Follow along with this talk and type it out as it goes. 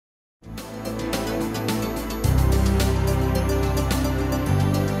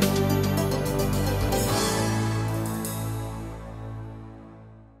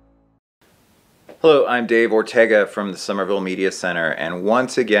Hello, I'm Dave Ortega from the Somerville Media Center, and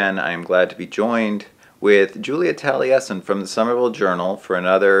once again I am glad to be joined with Julia Taliesin from the Somerville Journal for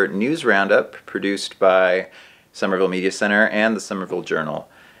another news roundup produced by Somerville Media Center and the Somerville Journal.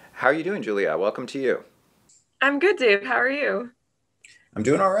 How are you doing, Julia? Welcome to you. I'm good, Dave. How are you? I'm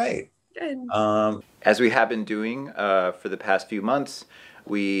doing all right. Good. As we have been doing for the past few months,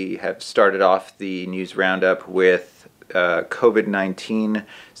 we have started off the news roundup with COVID-19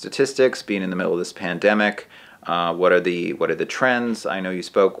 statistics, being in the middle of this pandemic. What are the trends? I know you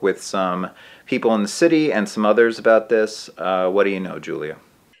spoke with some people in the city and some others about this. What do you know, Julia?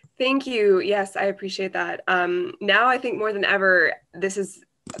 Thank you. Yes, I appreciate that. Now I think more than ever, this is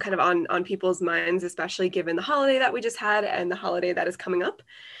kind of on people's minds, especially given the holiday that we just had and the holiday that is coming up.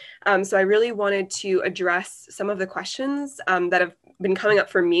 So I really wanted to address some of the questions that have been coming up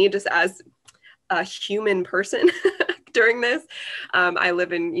for me just as a human person during this. I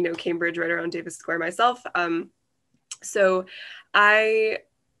live in, Cambridge, right around Davis Square myself. So I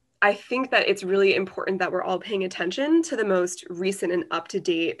think that it's really important that we're all paying attention to the most recent and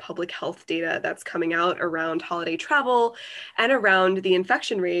up-to-date public health data that's coming out around holiday travel and around the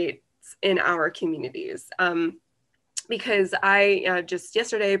infection rates in our communities. Because I just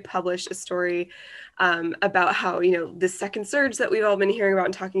yesterday published a story about how, the second surge that we've all been hearing about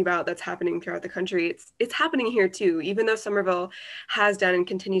and talking about that's happening throughout the country, it's happening here too, even though Somerville has done and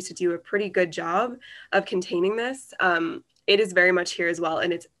continues to do a pretty good job of containing this. It is very much here as well.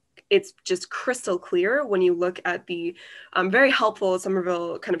 And it's just crystal clear when you look at the very helpful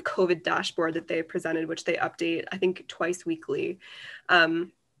Somerville kind of COVID dashboard that they presented, which they update, I think, twice weekly.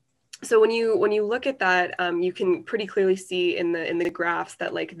 So when you look at that, you can pretty clearly see in the graphs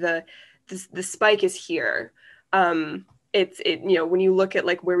that like the spike is here. When you look at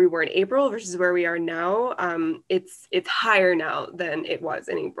like where we were in April versus where we are now, it's higher now than it was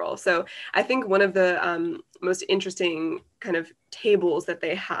in April. So I think one of the most interesting kind of tables that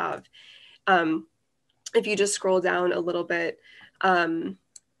they have, if you just scroll down a little bit,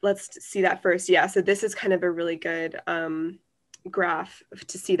 let's see that first. Yeah, so this is kind of a really good graph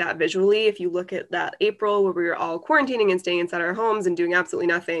to see that visually. If you look at that April where we were all quarantining and staying inside our homes and doing absolutely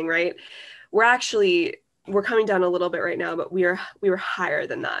nothing, right? We're coming down a little bit right now, but we were higher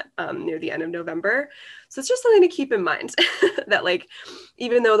than that near the end of November. So it's just something to keep in mind that like,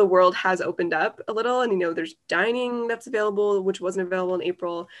 even though the world has opened up a little and, there's dining that's available, which wasn't available in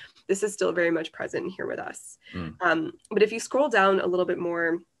April, this is still very much present here with us. But if you scroll down a little bit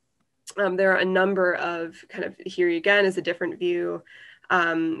more, there are a number of kind of, here again is a different view.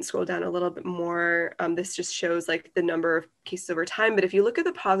 Scroll down a little bit more. This just shows like the number of cases over time. But if you look at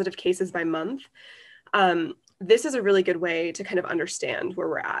the positive cases by month, this is a really good way to kind of understand where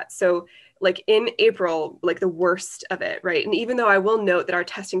we're at. So like in April, like the worst of it, right? And even though I will note that our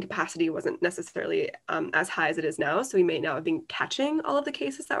testing capacity wasn't necessarily as high as it is now, so we may not have been catching all of the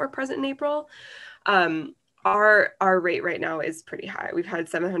cases that were present in April, our rate right now is pretty high. We've had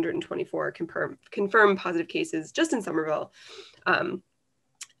 724 confirmed positive cases just in Somerville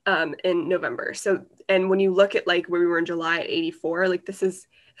in November. So, and when you look at like where we were in July at 84, like this is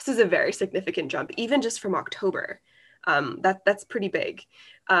a very significant jump, even just from October. That's pretty big.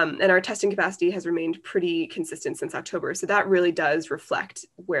 And our testing capacity has remained pretty consistent since October. So that really does reflect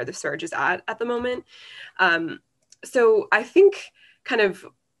where the surge is at the moment. So I think kind of,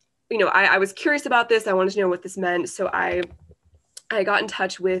 I was curious about this. I wanted to know what this meant. So I got in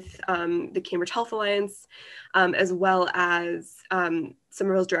touch with the Cambridge Health Alliance, as well as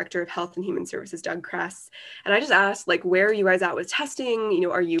Somerville's Director of Health and Human Services, Doug Kress. And I just asked, like, where are you guys at with testing?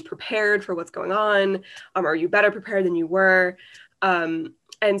 Are you prepared for what's going on? Are you better prepared than you were? And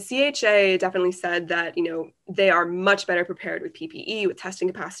CHA definitely said that, they are much better prepared with PPE, with testing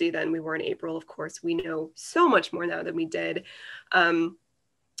capacity than we were in April. Of course, we know so much more now than we did.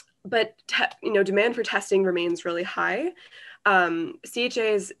 But demand for testing remains really high. CHA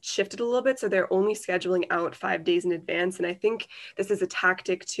has shifted a little bit, so they're only scheduling out 5 days in advance. And I think this is a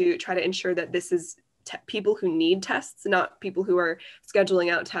tactic to try to ensure that this is people who need tests, not people who are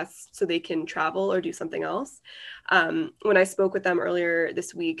scheduling out tests so they can travel or do something else. When I spoke with them earlier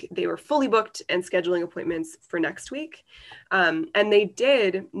this week, they were fully booked and scheduling appointments for next week. And they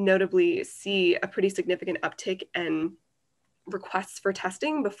did notably see a pretty significant uptick in requests for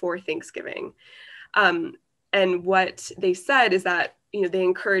testing before Thanksgiving. And what they said is that, they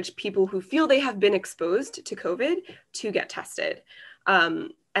encourage people who feel they have been exposed to COVID to get tested,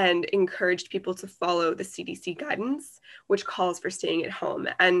 and encouraged people to follow the CDC guidance, which calls for staying at home.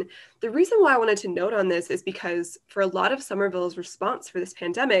 And the reason why I wanted to note on this is because for a lot of Somerville's response for this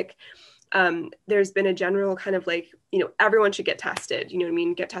pandemic, there's been a general kind of like, everyone should get tested. You know what I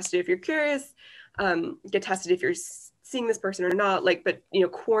mean? Get tested if you're curious. get tested if you're seeing this person or not, like, but, you know,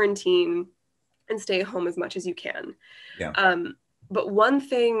 quarantine and stay home as much as you can. Yeah. But one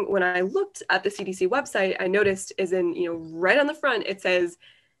thing when I looked at the CDC website, I noticed is in, you know, right on the front, it says,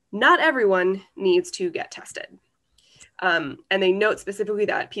 not everyone needs to get tested. And they note specifically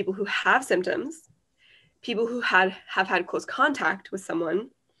that people who have symptoms, people who have had close contact with someone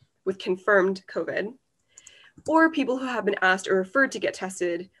with confirmed COVID, or people who have been asked or referred to get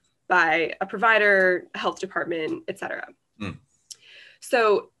tested by a provider, a health department, etc.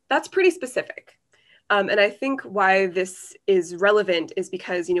 So that's pretty specific. And I think why this is relevant is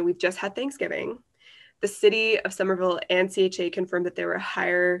because, you know, we've just had Thanksgiving. The city of Somerville and CHA confirmed that there were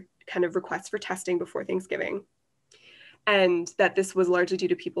higher kind of requests for testing before Thanksgiving, and that this was largely due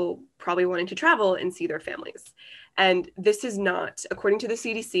to people probably wanting to travel and see their families. And this is not, according to the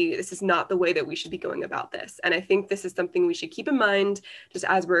CDC, this is not the way that we should be going about this. And I think this is something we should keep in mind just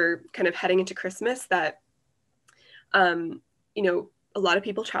as we're kind of heading into Christmas, that, you know, a lot of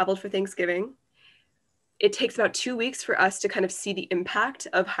people traveled for Thanksgiving. It takes about 2 weeks for us to kind of see the impact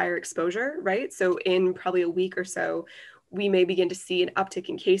of higher exposure, right? So in probably a week or so, we may begin to see an uptick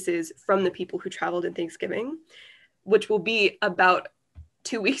in cases from the people who traveled in Thanksgiving, which will be about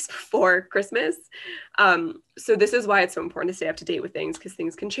 2 weeks before Christmas. So this is why it's so important to stay up to date with things, because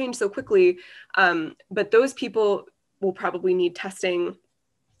things can change so quickly. But those people will probably need testing.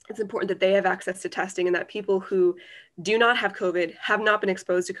 It's important that they have access to testing, and that people who do not have COVID, have not been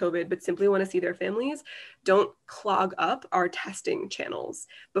exposed to COVID, but simply want to see their families, don't clog up our testing channels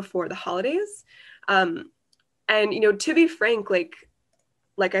before the holidays. And, you know, to be frank,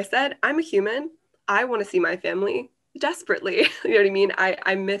 like I said, I'm a human. I want to see my family desperately. You know what I mean?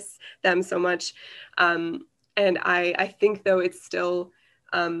 I miss them so much. And I think, though, it's still,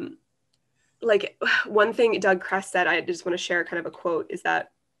 like, one thing Doug Kress said, I just want to share kind of a quote, is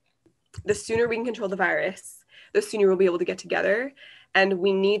that the sooner we can control the virus, the sooner we'll be able to get together. And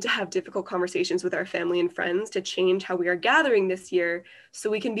we need to have difficult conversations with our family and friends to change how we are gathering this year so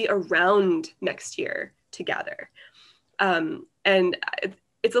we can be around next year to gather. And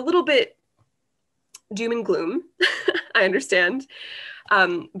it's a little bit doom and gloom, I understand.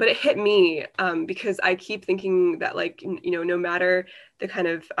 But it hit me because I keep thinking that, like, you know, no matter the kind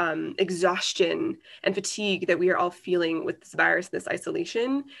of exhaustion and fatigue that we are all feeling with this virus, this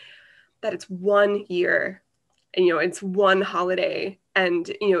isolation, that it's 1 year, and, you know, it's one holiday. And,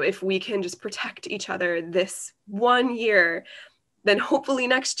 you know, if we can just protect each other this 1 year, then hopefully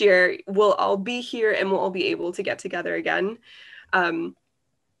next year we'll all be here and we'll all be able to get together again.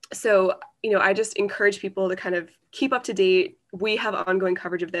 So, you know, I just encourage people to kind of keep up to date. We have ongoing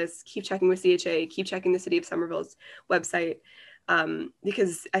coverage of this. Keep checking with CHA, keep checking the City of Somerville's website,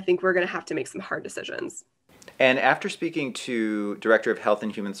 because I think we're going to have to make some hard decisions. And after speaking to Director of Health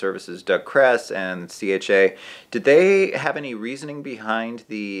and Human Services Doug Kress and CHA, did they have any reasoning behind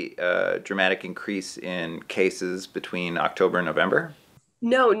the dramatic increase in cases between October and November?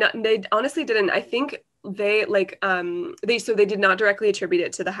 No, they honestly didn't. I think they they did not directly attribute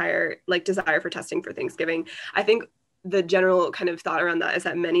it to the higher, like, desire for testing for Thanksgiving. I think the general kind of thought around that is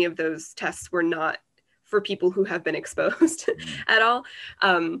that many of those tests were not for people who have been exposed at all.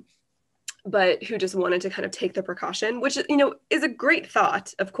 But who just wanted to kind of take the precaution, which, you know, is a great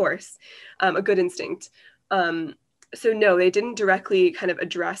thought, of course, a good instinct. So no, they didn't directly kind of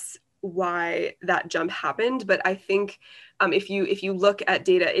address why that jump happened. But I think if you look at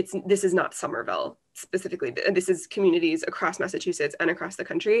data, this is not Somerville specifically. This is communities across Massachusetts and across the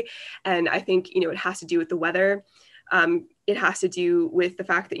country. And I think, you know, it has to do with the weather. It has to do with the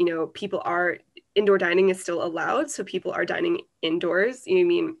fact that, you know, indoor dining is still allowed. So people are dining indoors, you know what I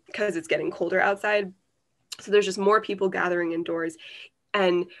mean, because it's getting colder outside. So there's just more people gathering indoors.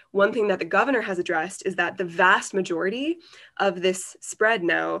 And one thing that the governor has addressed is that the vast majority of this spread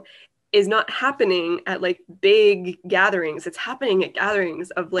now is not happening at, like, big gatherings. It's happening at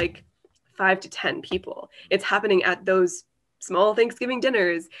gatherings of, like, 5 to 10 people. It's happening at those small Thanksgiving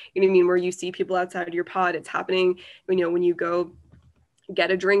dinners, you know what I mean, where you see people outside your pod. It's happening, you know, when you go get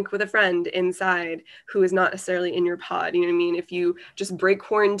a drink with a friend inside who is not necessarily in your pod, you know what I mean? If you just break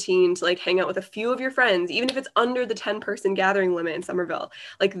quarantine to, like, hang out with a few of your friends, even if it's under the 10-person gathering limit in Somerville,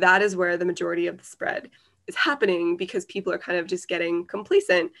 like, that is where the majority of the spread is happening, because people are kind of just getting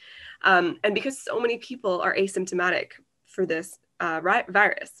complacent. And because so many people are asymptomatic for this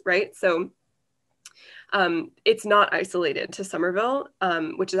virus, right? So it's not isolated to Somerville,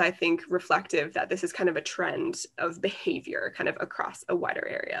 which is, I think, reflective that this is kind of a trend of behavior kind of across a wider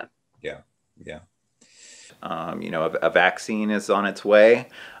area. Yeah, yeah. You know, a vaccine is on its way.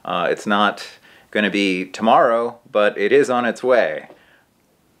 It's not going to be tomorrow, but it is on its way.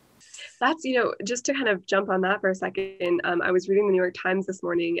 that's, just to kind of jump on that for a second, I was reading the New York Times this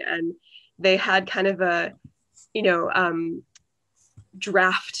morning, and they had kind of a, you know,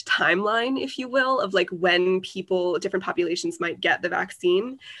 draft timeline, if you will, of like when different populations might get the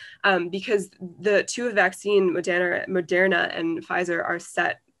vaccine, because the two of the vaccine, Moderna and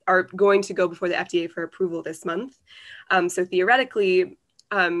Pfizer, are going to go before the FDA for approval this month. So theoretically,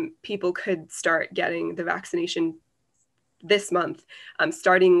 people could start getting the vaccination this month,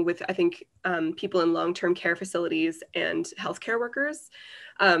 starting with, I think, people in long-term care facilities and healthcare workers.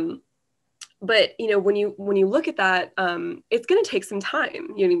 But when you look at that, it's going to take some time.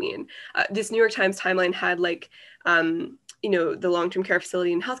 You know what I mean? This New York Times timeline had like, the long-term care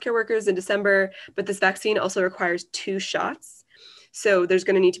facility and healthcare workers in December, but this vaccine also requires 2 shots. So there's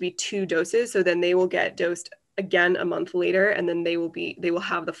going to need to be 2 doses. So then they will get dosed again a month later, and then they will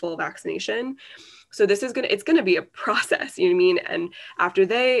have the full vaccination. So it's going to be a process, you know what I mean? And after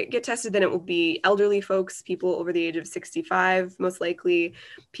they get tested, then it will be elderly folks, people over the age of 65, most likely,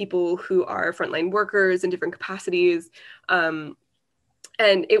 people who are frontline workers in different capacities. And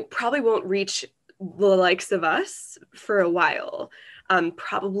it probably won't reach the likes of us for a while.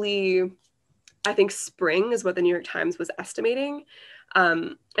 Probably, I think spring is what the New York Times was estimating.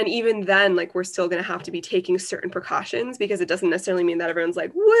 And even then, like, we're still going to have to be taking certain precautions, because it doesn't necessarily mean that everyone's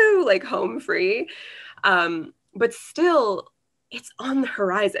like, woo, like home free. But still, it's on the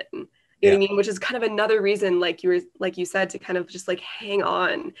horizon, you know what I mean? Which is kind of another reason, like you said, to kind of just like hang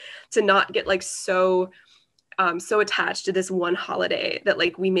on, to not get like so attached to this one holiday that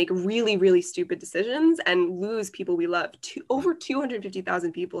like we make really, really stupid decisions and lose people we love. Over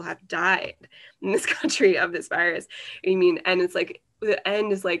 250,000 people have died in this country of this virus. You know what I mean? And it's like, the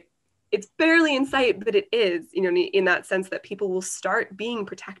end is like, it's barely in sight, but it is, in that sense that people will start being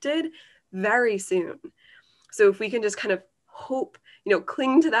protected very soon. So if we can just kind of hope,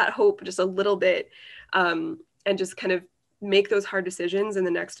 cling to that hope just a little bit, and just kind of make those hard decisions in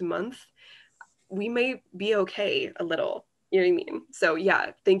the next month, we may be okay a little. You know what I mean? So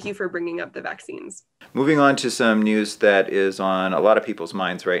yeah, thank you for bringing up the vaccines. Moving on to some news that is on a lot of people's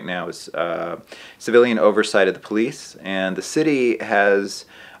minds right now is civilian oversight of the police. And the city has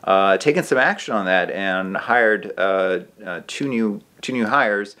taken some action on that and hired two new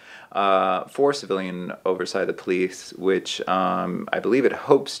hires for civilian oversight of the police, which I believe it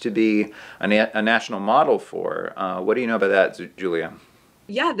hopes to be a national model for. What do you know about that, Julia?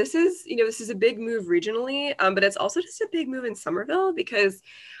 Yeah, this is a big move regionally, but it's also just a big move in Somerville, because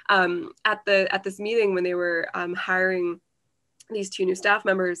at this meeting when they were hiring these 2 new staff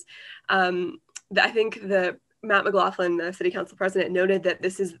members, I think Matt McLaughlin, the city council president, noted that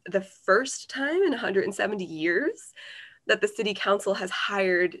this is the first time in 170 years that the city council has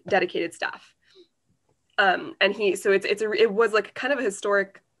hired dedicated staff. It was like kind of a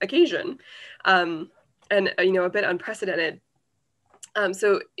historic occasion, and a bit unprecedented.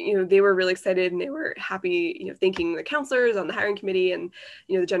 So they were really excited, and they were happy, thanking the counselors on the hiring committee and,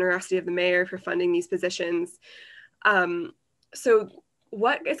 the generosity of the mayor for funding these positions. So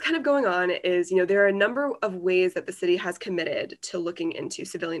what is kind of going on is, there are a number of ways that the city has committed to looking into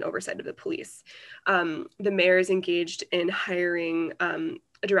civilian oversight of the police. The mayor is engaged in hiring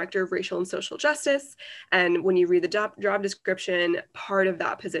a director of racial and social justice. And when you read the job description, part of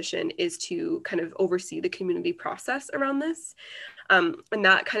that position is to kind of oversee the community process around this. And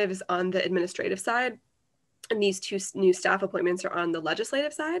that kind of is on the administrative side. And these 2 new staff appointments are on the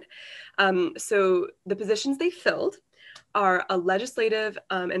legislative side. So the positions they filled are a legislative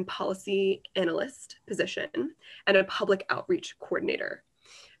and policy analyst position and a public outreach coordinator.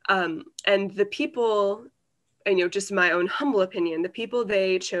 And the people, just my own humble opinion, the people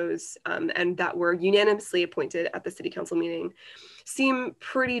they chose and that were unanimously appointed at the city council meeting seem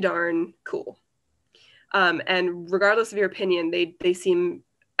pretty darn cool. And regardless of your opinion, they seem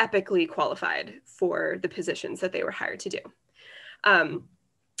epically qualified for the positions that they were hired to do,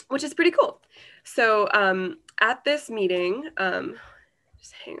 which is pretty cool. So at this meeting,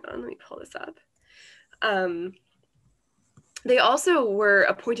 just hang on, let me pull this up. They also were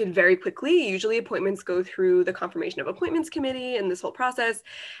appointed very quickly. Usually appointments go through the confirmation of appointments committee and this whole process.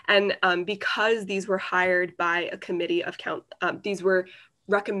 And because these were hired by a committee of these were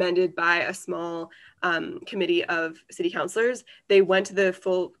recommended by a small committee of city councilors, they went to the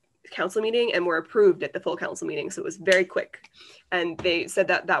full council meeting and were approved at the full council meeting. So it was very quick. And they said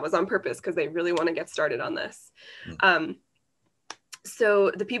that was on purpose because they really want to get started on this.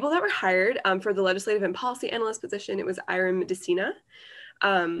 So the people that were hired for the legislative and policy analyst position, it was Iram Decina,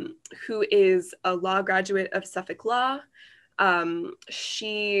 who is a law graduate of Suffolk Law.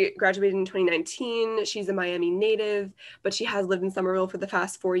 She graduated in 2019. She's a Miami native, but she has lived in Somerville for the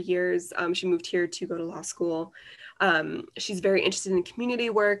past 4 years. She moved here to go to law school. She's very interested in community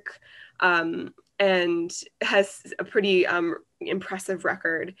work and has a pretty impressive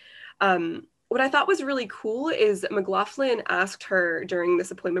record. What I thought was really cool is McLaughlin asked her during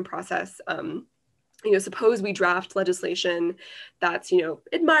this appointment process, suppose we draft legislation that's,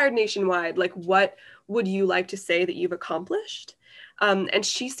 admired nationwide, like what would you like to say that you've accomplished? And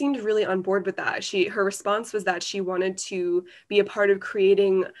she seemed really on board with that. Her response was that she wanted to be a part of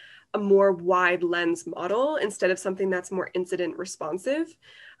creating a more wide lens model instead of something that's more incident responsive.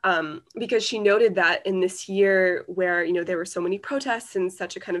 Because she noted that in this year where, there were so many protests and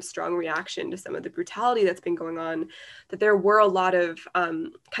such a kind of strong reaction to some of the brutality that's been going on, that there were a lot of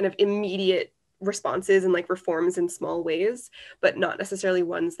kind of immediate responses and like reforms in small ways, but not necessarily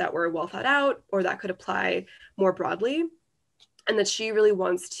ones that were well thought out or that could apply more broadly. And that she really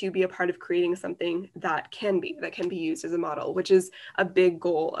wants to be a part of creating something that can be used as a model, which is a big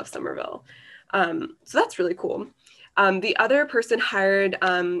goal of Somerville. So that's really cool. The other person hired,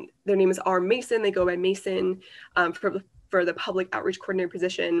 their name is R. Mason. They go by Mason for the public outreach coordinator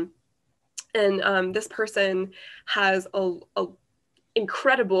position. And this person has a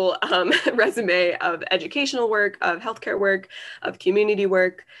incredible resume of educational work, of healthcare work, of community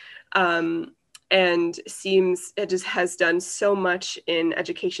work, and it just has done so much in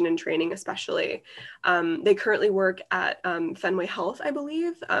education and training, especially. They currently work at Fenway Health, I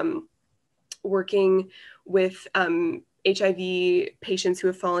believe, working with HIV patients who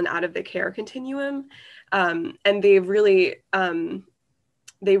have fallen out of the care continuum. And they really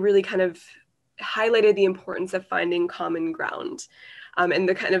kind of highlighted the importance of finding common ground. And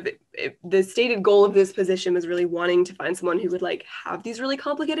the stated goal of this position was really wanting to find someone who would like have these really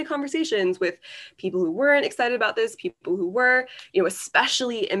complicated conversations with people who weren't excited about this, people who were,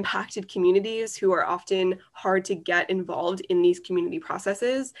 especially impacted communities who are often hard to get involved in these community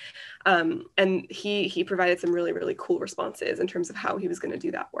processes. And he provided some really, really cool responses in terms of how he was going to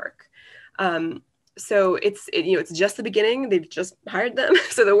do that work. So it's just the beginning. They've just hired them.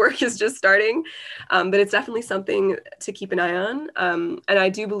 So the work is just starting, but it's definitely something to keep an eye on. And I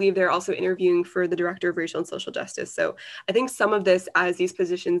do believe they're also interviewing for the Director of Racial and Social Justice. So I think some of this, as these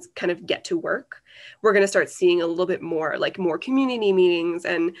positions kind of get to work, we're going to start seeing a little bit more, like more community meetings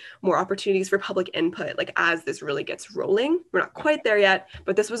and more opportunities for public input, like as this really gets rolling. We're not quite there yet,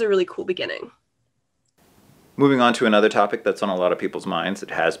 but this was a really cool beginning. Moving on to another topic that's on a lot of people's minds,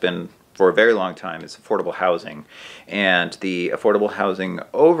 it has been for a very long time, is affordable housing and the affordable housing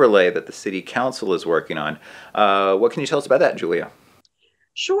overlay that the City Council is working on. What can you tell us about that, Julia?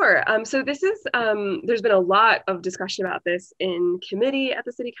 Sure. So this is, there's been a lot of discussion about this in committee at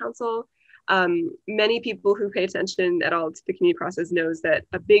the City Council. Many people who pay attention at all to the community process knows that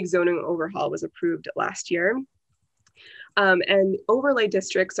a big zoning overhaul was approved last year. And overlay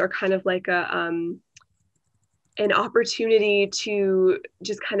districts are kind of like an opportunity to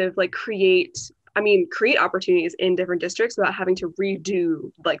just kind of like create opportunities in different districts without having to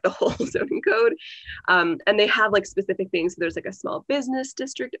redo like the whole zoning code. And they have like specific things. So there's like a small business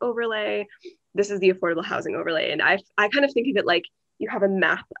district overlay. This is the affordable housing overlay. And I kind of think of it like you have a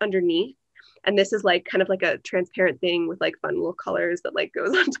map underneath. And this is like kind of like a transparent thing with like fun little colors that like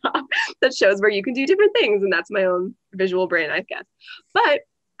goes on top that shows where you can do different things. And that's my own visual brain, I guess. But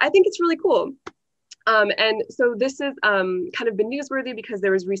I think it's really cool. And so this is kind of been newsworthy because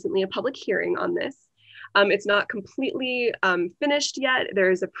there was recently a public hearing on this. It's not completely finished yet.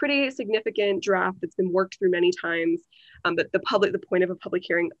 There's a pretty significant draft that's been worked through many times. But the point of a public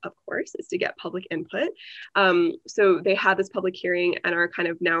hearing, of course, is to get public input. So they had this public hearing and are kind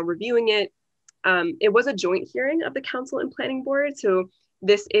of now reviewing it. It was a joint hearing of the council and planning board. So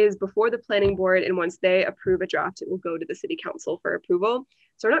this is before the planning board. And once they approve a draft, it will go to the city council for approval.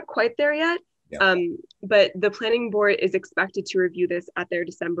 So we're not quite there yet. Yeah. But the planning board is expected to review this at their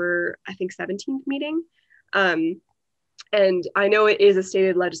December, I think, 17th meeting. And I know it is a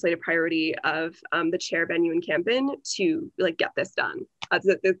stated legislative priority of the chair, Ben Ewan-Campen, to like get this done.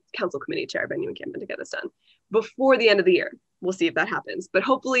 The council committee chair, Ben Ewan-Campen, to get this done before the end of the year. We'll see if that happens, but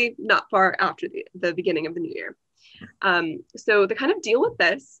hopefully not far after the beginning of the new year. So the kind of deal with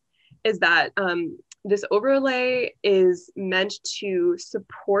this is that this overlay is meant to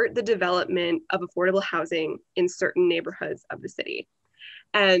support the development of affordable housing in certain neighborhoods of the city.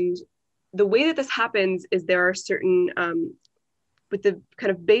 And the way that this happens is there are certain, with the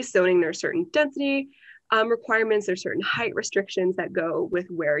kind of base zoning, there are certain density requirements, there's certain height restrictions that go with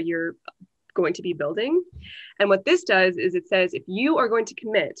where you're going to be building. And what this does is it says, if you are going to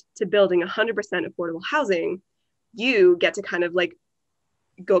commit to building 100% affordable housing, you get to kind of like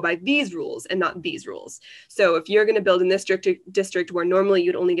go by these rules and not these rules. So if you're going to build in this district where normally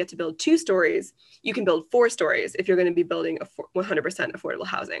you'd only get to build 2 stories, you can build 4 stories if you're going to be building 100% affordable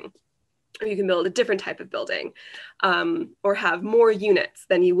housing. Or you can build a different type of building, or have more units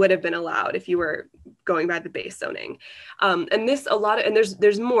than you would have been allowed if you were going by the base zoning. And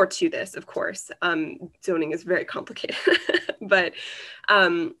there's more to this, of course. Zoning is very complicated, but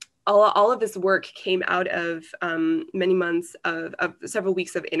all of this work came out of many months of several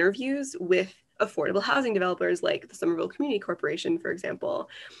weeks of interviews with affordable housing developers like the Somerville Community Corporation, for example,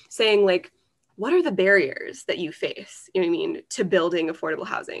 saying like, what are the barriers that you face, you know what I mean, to building affordable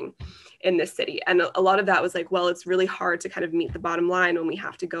housing in this city? And a lot of that was like, well, it's really hard to kind of meet the bottom line when we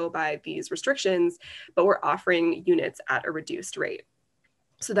have to go by these restrictions, but we're offering units at a reduced rate.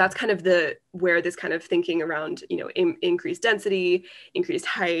 So that's kind of where this kind of thinking around, you know, increased density, increased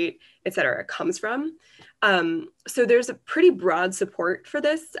height, et cetera, comes from. So there's a pretty broad support for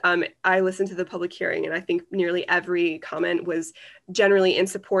this. I listened to the public hearing, and I think nearly every comment was generally in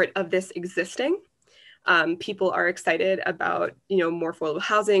support of this existing. People are excited about, you know, more affordable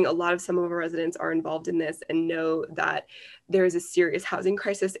housing. A lot of some of our residents are involved in this and know that there is a serious housing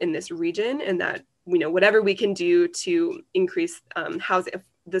crisis in this region, and that, you know, whatever we can do to increase housing,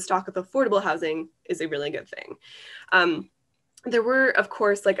 the stock of affordable housing, is a really good thing. There were, of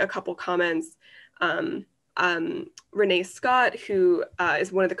course, like a couple comments. Renee Scott, who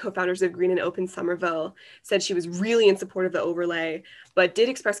is one of the co-founders of Green and Open Somerville, said she was really in support of the overlay, but did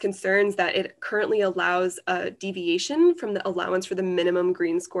express concerns that it currently allows a deviation from the allowance for the minimum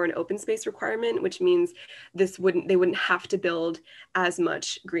green score and open space requirement, which means they wouldn't have to build as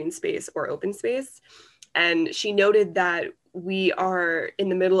much green space or open space. And she noted that we are in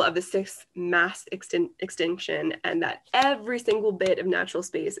the middle of the 6th mass extinction, and that every single bit of natural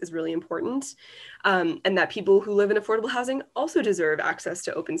space is really important, and that people who live in affordable housing also deserve access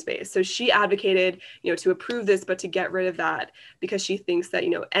to open space. So she advocated, you know, to approve this, but to get rid of that, because she thinks that, you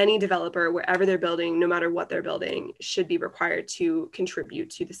know, any developer, wherever they're building, no matter what they're building, should be required to contribute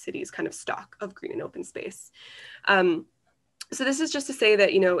to the city's kind of stock of green and open space. So this is just to say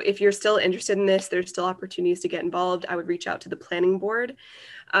that, you know, if you're still interested in this, there's still opportunities to get involved. I would reach out to the planning board.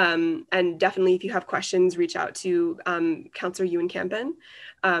 And definitely, if you have questions, reach out to Councillor Ewan Campen.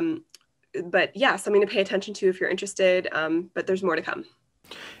 But yeah, something to pay attention to if you're interested, but there's more to come.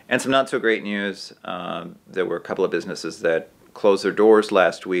 And some not so great news. There were a couple of businesses that closed their doors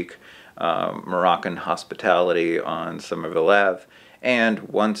last week. Moroccan Hospitality on Somerville Ave, and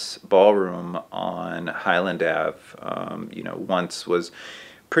Once Ballroom on Highland Ave. You know, Once was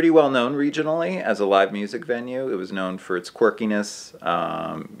pretty well known regionally as a live music venue. It was known for its quirkiness,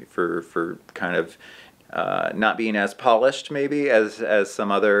 for kind of not being as polished maybe as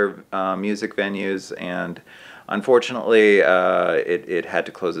some other music venues, and unfortunately it had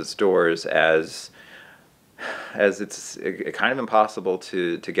to close its doors as it's kind of impossible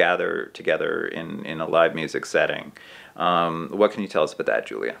to gather together in a live music setting. What can you tell us about that,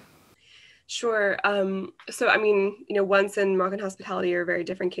 Julia? Sure. So, I mean, you know, Once and Moroccan Hospitality are very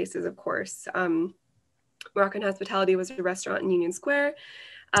different cases, of course. Moroccan Hospitality was a restaurant in Union Square.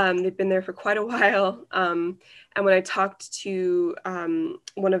 They've been there for quite a while. And when I talked to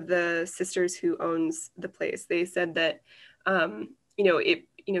one of the sisters who owns the place, they said that,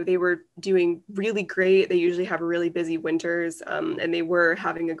 they were doing really great. They usually have really busy winters, and they were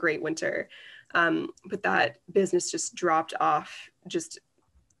having a great winter. But that business just dropped off just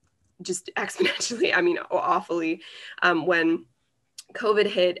exponentially, I mean, awfully, when COVID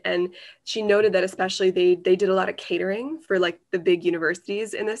hit. And she noted that especially they did a lot of catering for like the big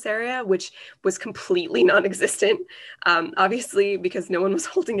universities in this area, which was completely non-existent, obviously, because no one was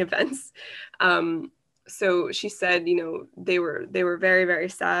holding events. So she said, you know, they were very, very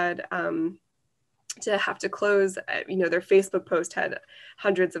sad to have to close. You know, their Facebook post had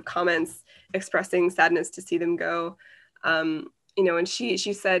hundreds of comments expressing sadness to see them go. You know, and she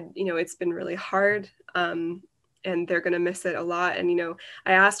said, you know, it's been really hard, and they're going to miss it a lot. And, you know,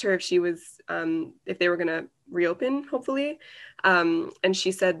 I asked her if she was, if they were going to reopen, hopefully. And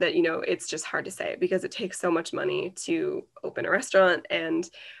she said that, you know, it's just hard to say because it takes so much money to open a restaurant. And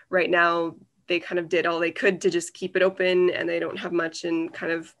right now they kind of did all they could to just keep it open, and they don't have much, and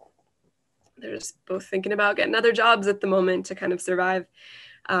kind of, they're just both thinking about getting other jobs at the moment to kind of survive.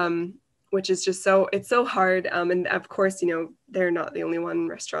 Which is just it's so hard. And of course, you know, they're not the only one.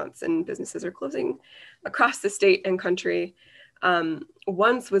 Restaurants and businesses are closing across the state and country.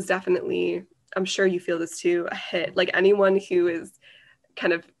 Once was definitely, I'm sure you feel this too, a hit. Like anyone who is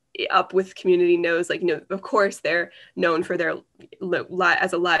kind of up with community knows, like, you know, of course they're known for their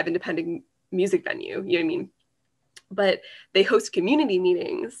as a live independent music venue, you know what I mean? but they host community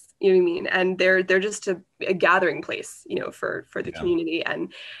meetings, you know what I mean? And they're just a gathering place, you know, for the community.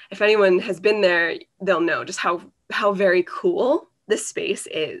 And if anyone has been there, they'll know just how very cool this space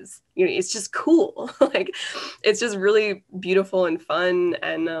is. You know, it's just cool. Like, it's just really beautiful and fun,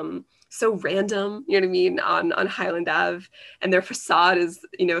 and so random, you know what I mean, on Highland Ave. And their facade is,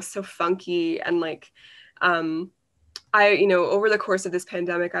 you know, so funky. And like, you know, over the course of this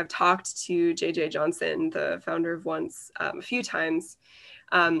pandemic, I've talked to JJ Johnson, the founder of Once, a few times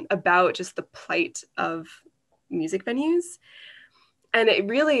about just the plight of music venues. And it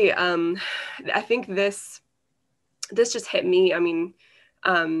really, I think this just hit me. I mean,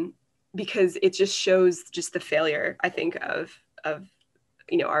 because it just shows just the failure, I think, of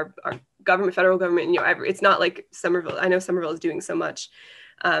you know, our government, federal government. You know, it's not like Somerville. I know Somerville is doing so much,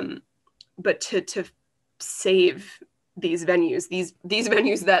 but to save these venues, these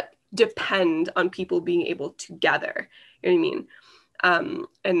venues that depend on people being able to gather, you know what I mean?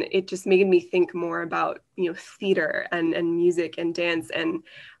 And it just made me think more about, you know, theater and music and dance and,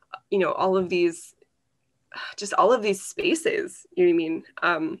 you know, all of these spaces, you know what I mean?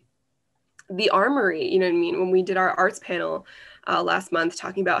 The Armory, you know what I mean? When we did our arts panel last month,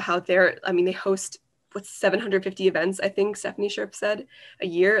 talking about how they host 750 events, I think Stephanie Sherp said, a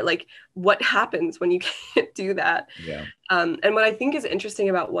year. Like, what happens when you can't do that? Yeah. And what I think is interesting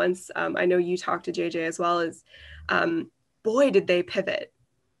about Once, I know you talked to JJ as well, is boy, did they pivot.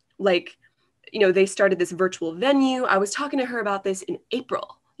 Like, you know, they started this virtual venue. I was talking to her about this in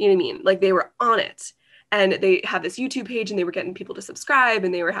April, you know what I mean? Like, they were on it. And they have this YouTube page and they were getting people to subscribe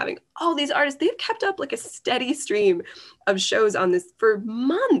and they were having all these artists. They've kept up like a steady stream of shows on this for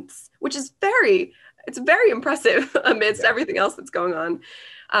months, which is it's very impressive amidst everything else that's going on.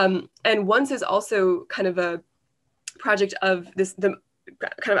 And Once is also kind of a project of the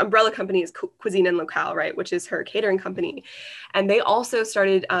kind of umbrella company is Cuisine and Locale, right? Which is her catering company. And they also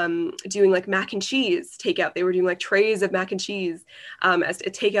started doing like mac and cheese takeout. They were doing like trays of mac and cheese as a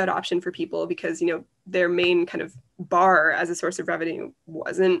takeout option for people because, you know, their main kind of bar as a source of revenue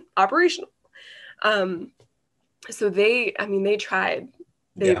wasn't operational. So they tried.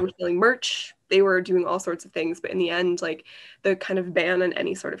 They were selling merch. They were doing all sorts of things. But in the end, like, the kind of ban on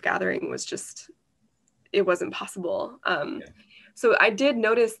any sort of gathering was just, it wasn't possible. So I did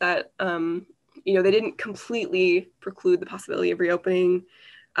notice that, you know, they didn't completely preclude the possibility of reopening.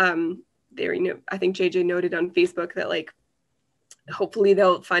 There, you know, I think JJ noted on Facebook that, like, hopefully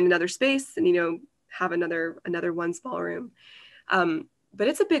they'll find another space and, you know, have another Once ballroom. But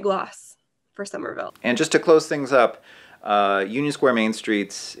it's a big loss for Somerville. And just to close things up, Union Square Main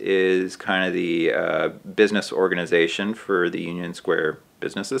Streets is kind of the business organization for the Union Square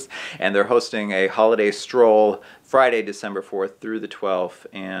businesses, and they're hosting a holiday stroll Friday, December 4th through the 12th,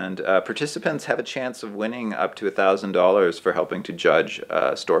 and participants have a chance of winning up to $1,000 for helping to judge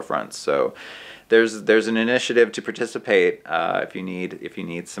storefronts. So there's an initiative to participate if you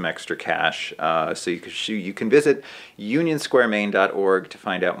need some extra cash. So you can visit unionsquaremain.org to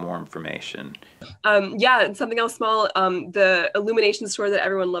find out more information. Yeah, and something else small, the illumination store that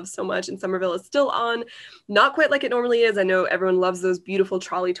everyone loves so much in Somerville is still on. Not quite like it normally is. I know everyone loves those beautiful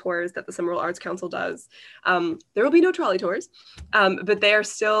trolley tours that the Somerville Arts Council does. There will be no trolley tours, but they are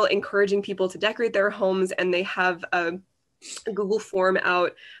still encouraging people to decorate their homes, and they have a Google form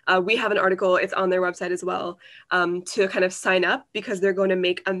out. We have an article, it's on their website as well, to kind of sign up, because they're going to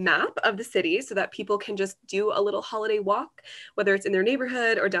make a map of the city so that people can just do a little holiday walk, whether it's in their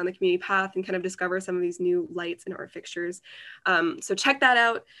neighborhood or down the community path, and kind of discover some of these new lights and art fixtures. So check that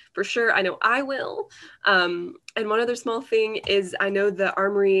out for sure. I know I will. And one other small thing is, I know the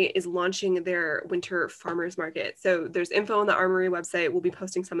Armory is launching their winter farmers market. So there's info on the Armory website. We'll be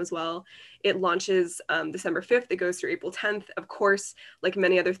posting some as well. It launches December 5th. It goes through April 10th. Of course, like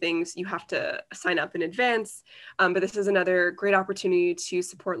many other things, you have to sign up in advance. But this is another great opportunity to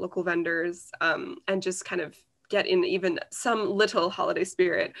support local vendors and just kind of get in even some little holiday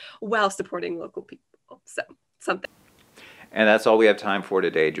spirit while supporting local people. So something. And that's all we have time for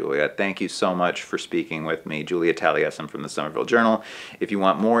today, Julia. Thank you so much for speaking with me. Julia Taliesin from the Somerville Journal. If you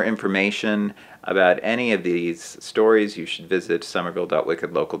want more information about any of these stories, you should visit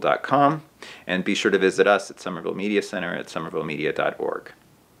somerville.wickedlocal.com, and be sure to visit us at Somerville Media Center at somervillemedia.org.